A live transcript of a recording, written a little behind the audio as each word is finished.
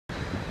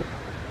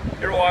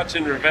You're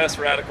watching Revest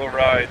Radical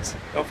Rides.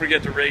 Don't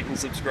forget to rate and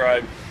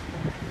subscribe.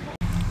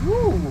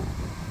 Woo!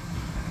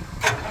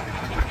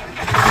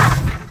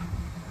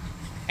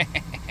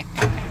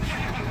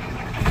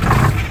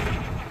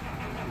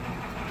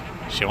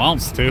 She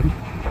wants to.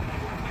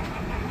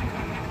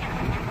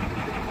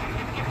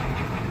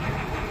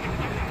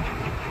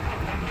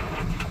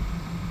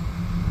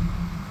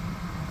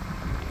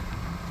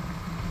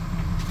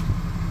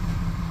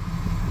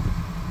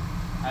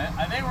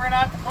 I think we're gonna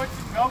have to put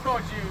some go-go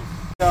juice.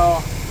 So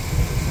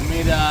I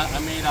made a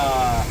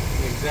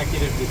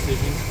executive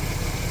decision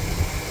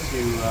to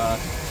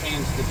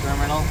change the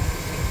terminal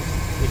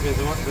because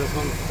this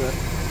one's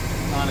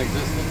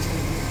non-existent.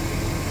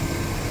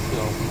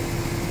 So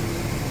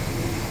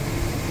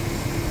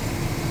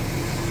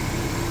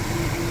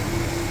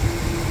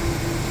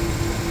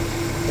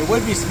it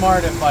would be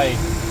smart if I,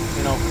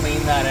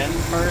 clean that end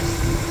first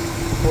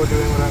before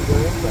doing what I'm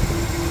doing, but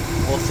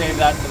we'll save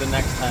that for the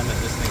next time that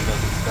this thing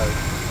doesn't start.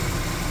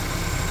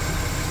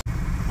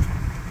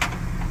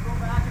 Go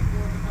back and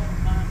forth a couple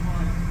times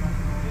on it, but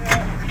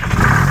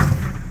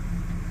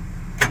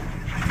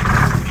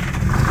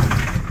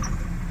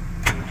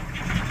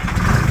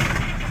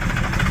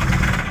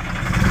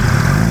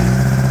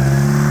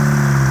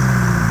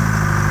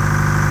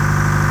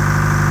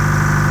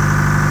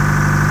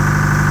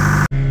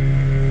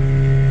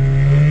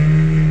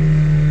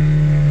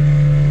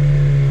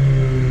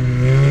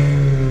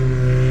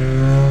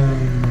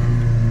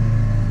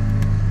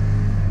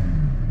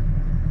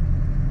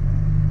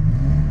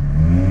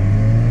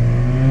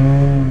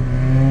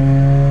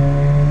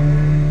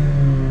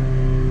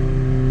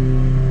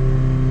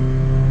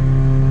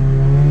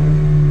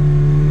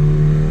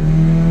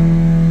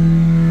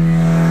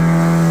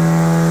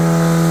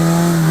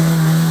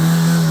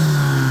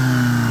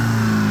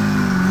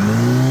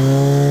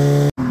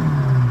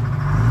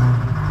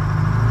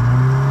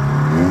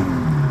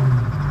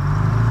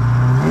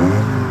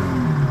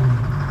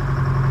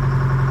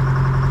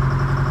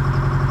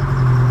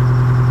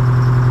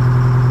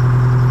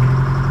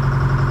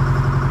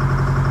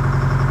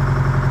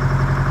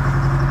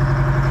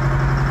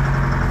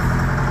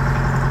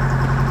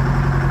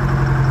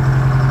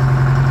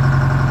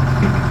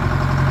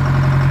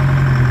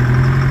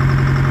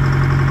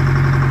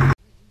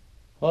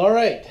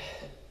Alright,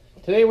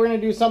 today we're going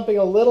to do something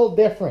a little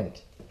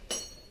different.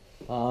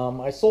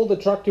 I sold the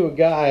truck to a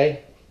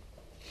guy.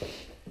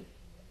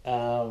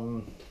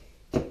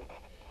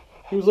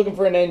 He was looking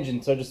for an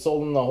engine, so I just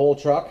sold him the whole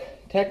truck.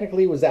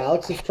 Technically it was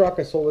Alex's truck.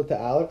 I sold it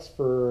to Alex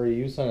for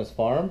use on his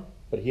farm,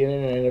 but he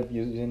didn't end up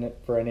using it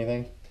for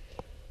anything.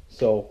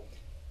 So,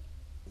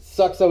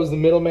 sucks I was the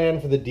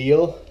middleman for the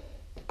deal,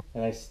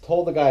 and I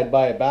told the guy I'd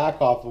buy it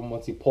back off him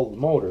once he pulled the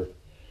motor.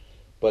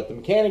 But the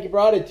mechanic he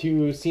brought it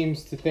to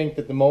seems to think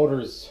that the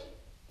motor's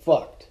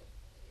fucked,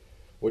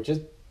 which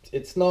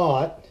it's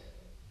not.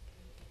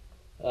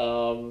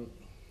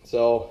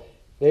 So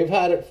they've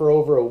had it for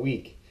over a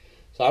week.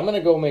 So I'm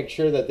gonna go make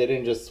sure that they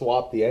didn't just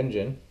swap the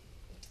engine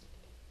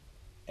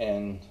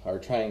and are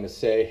trying to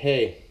say,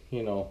 hey,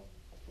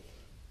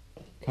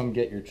 come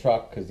get your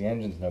truck because the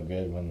engine's no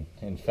good, when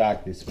in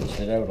fact they switched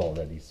it out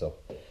already. So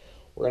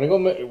we're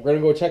gonna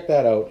go check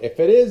that out. If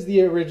it is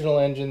the original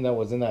engine that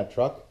was in that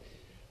truck,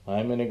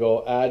 I'm gonna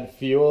go add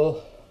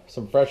fuel,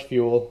 some fresh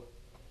fuel,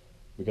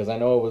 because I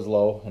know it was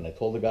low, and I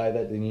told the guy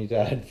that they needed to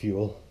add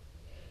fuel,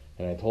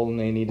 and I told them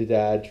they needed to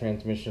add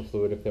transmission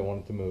fluid if they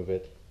wanted to move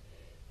it,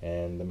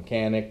 and the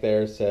mechanic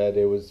there said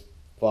it was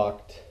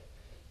fucked,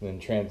 and then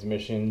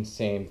transmission,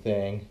 same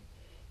thing,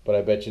 but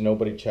I bet you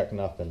nobody checked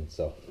nothing.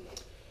 So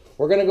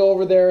we're gonna go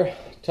over there,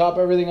 top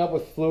everything up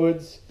with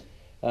fluids.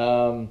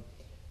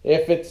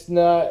 If it's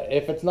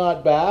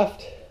not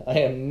baffed, I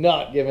am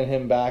not giving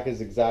him back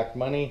his exact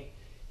money.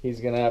 He's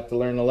gonna have to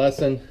learn a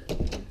lesson,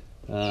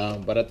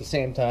 but at the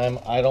same time,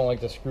 I don't like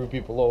to screw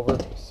people over,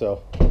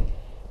 so I'm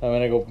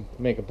gonna go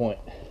make a point.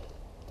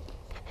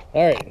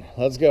 All right,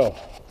 let's go.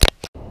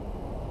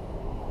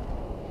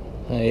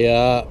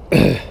 I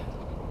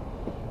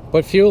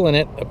put fuel in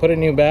it. I put a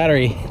new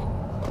battery.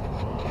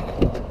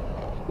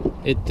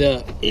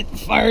 It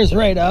fires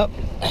right up.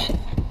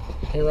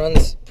 It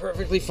runs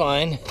perfectly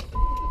fine.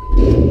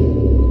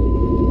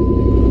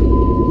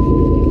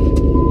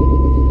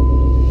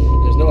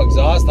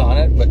 Exhaust on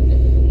it, but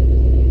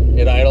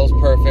it idles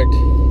perfect.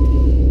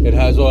 It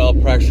has oil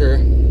pressure.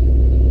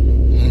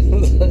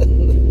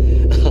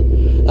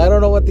 I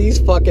don't know what these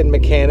fucking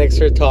mechanics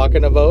are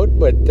talking about,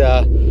 but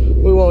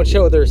we won't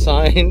show their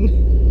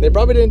sign. They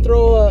probably didn't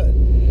throw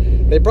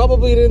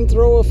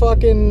a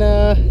fucking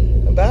a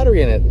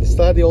battery in it. They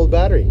still had the old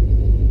battery.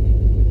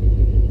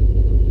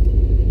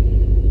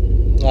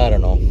 I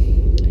don't know.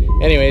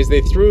 Anyways,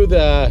 they threw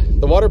the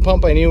water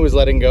pump. I knew was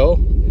letting go,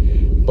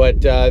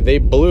 but they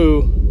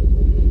blew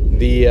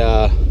the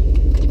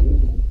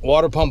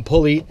water pump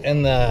pulley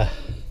and the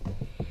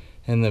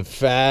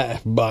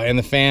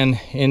fan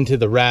into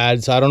the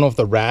rad. So I don't know if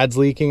the rad's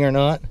leaking or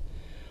not,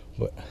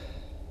 but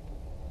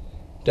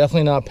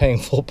definitely not paying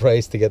full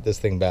price to get this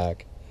thing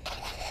back.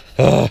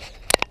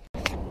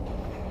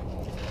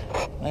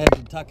 I had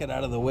to tuck it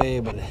out of the way,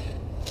 but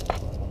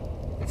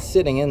it's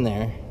sitting in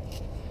there.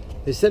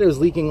 They said it was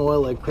leaking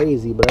oil like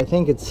crazy, but I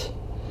think it's...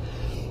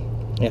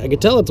 Yeah, I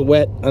could tell it's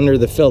wet under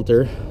the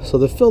filter, so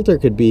the filter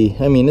could be...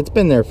 I mean, it's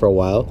been there for a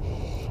while.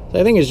 So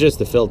I think it's just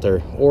the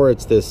filter, or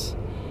it's this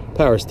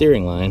power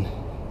steering line.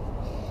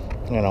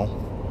 You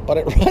know, but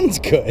it runs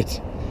good.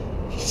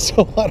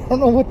 So I don't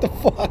know what the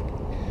fuck.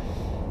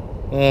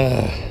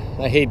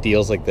 I hate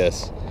deals like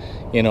this.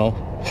 You know,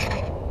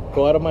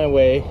 go out of my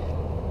way.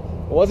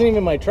 It wasn't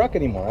even my truck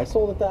anymore. I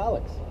sold it to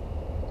Alex.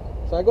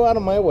 So I go out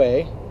of my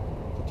way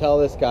to tell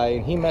this guy,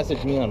 and he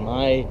messaged me on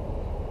my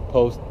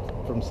post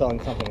from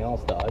selling something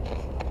else Dodge.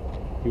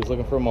 He was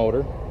looking for a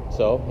motor.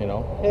 So, you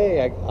know,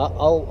 hey,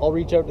 I'll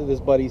reach out to this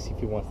buddy, see if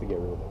he wants to get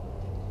rid of it.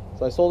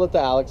 So I sold it to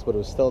Alex, but it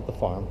was still at the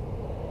farm.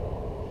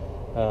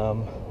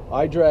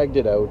 I dragged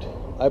it out.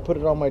 I put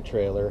it on my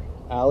trailer.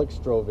 Alex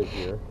drove it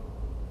here.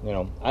 You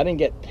know, I didn't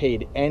get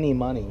paid any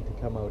money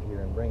to come out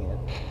here and bring it.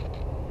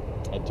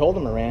 I told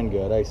him it ran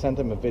good. I sent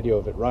him a video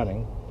of it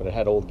running, but it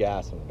had old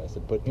gas in it. I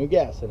said, put new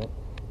gas in it.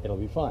 It'll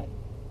be fine.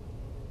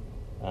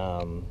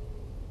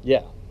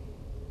 Yeah.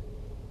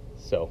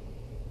 So,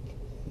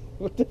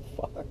 what the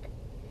fuck?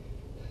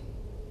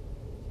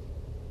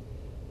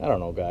 I don't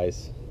know,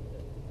 guys.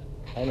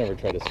 I never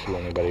try to screw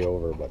anybody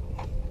over, but,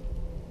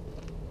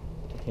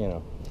 you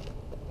know,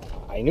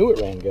 I knew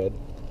it ran good.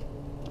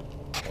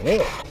 I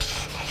knew it.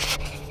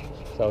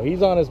 So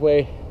he's on his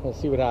way. We'll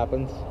see what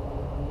happens.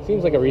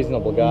 Seems like a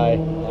reasonable guy. I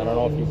don't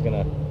know if he's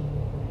gonna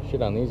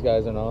shit on these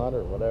guys or not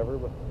or whatever,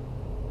 but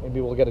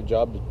maybe we'll get a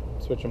job to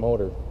switch a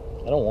motor.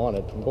 I don't want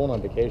it. I'm going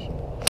on vacation.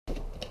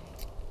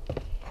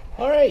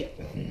 All right.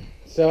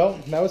 So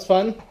that was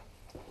fun.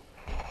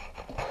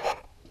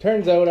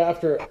 Turns out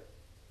after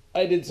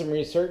I did some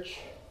research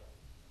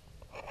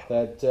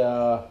that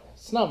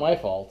it's not my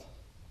fault.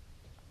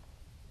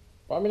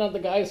 Probably not the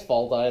guy's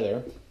fault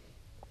either.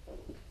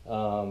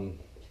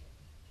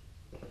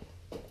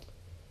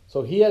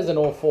 So he has an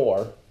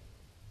 04.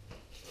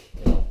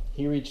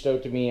 He reached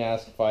out to me,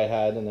 asked if I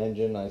had an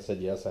engine. I said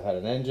yes, I had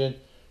an engine.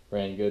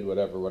 Ran good,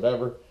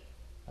 whatever.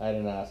 I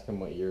didn't ask him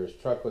what year his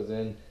truck was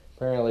in.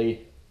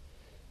 Apparently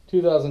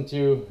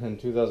 2002 and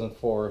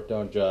 2004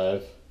 don't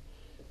jive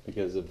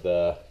because of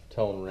the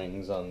tone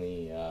rings on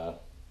the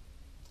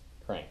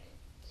crank.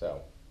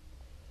 So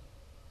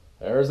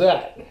there's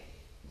that.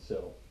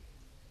 So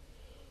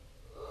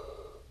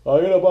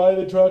I'm gonna buy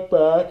the truck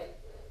back.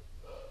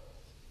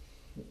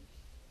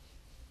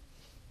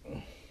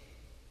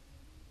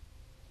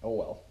 Oh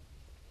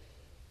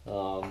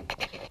well.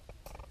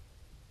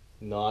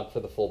 Not for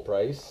the full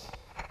price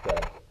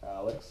that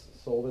Alex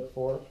sold it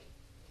for,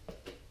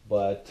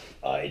 but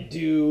I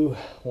do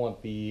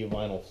want the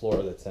vinyl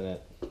floor that's in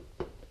it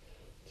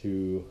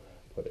to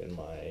put in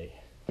my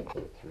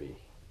 3.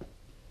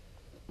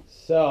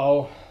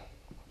 So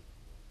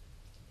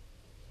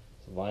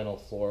it's a vinyl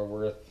floor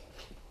worth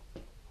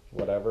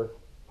whatever.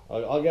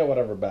 I'll get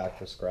whatever back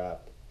for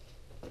scrap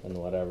and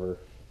whatever.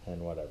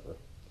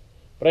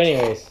 But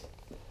anyways,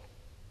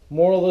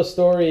 moral of the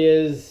story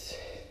is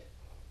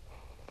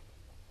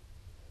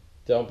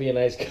don't be a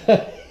nice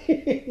guy.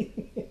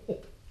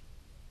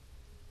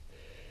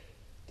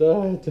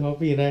 Don't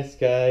be a nice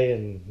guy,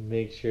 and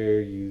make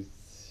sure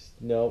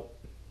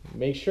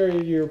make sure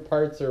your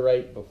parts are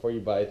right before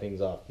you buy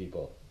things off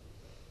people.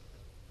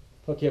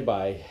 Okay,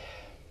 bye.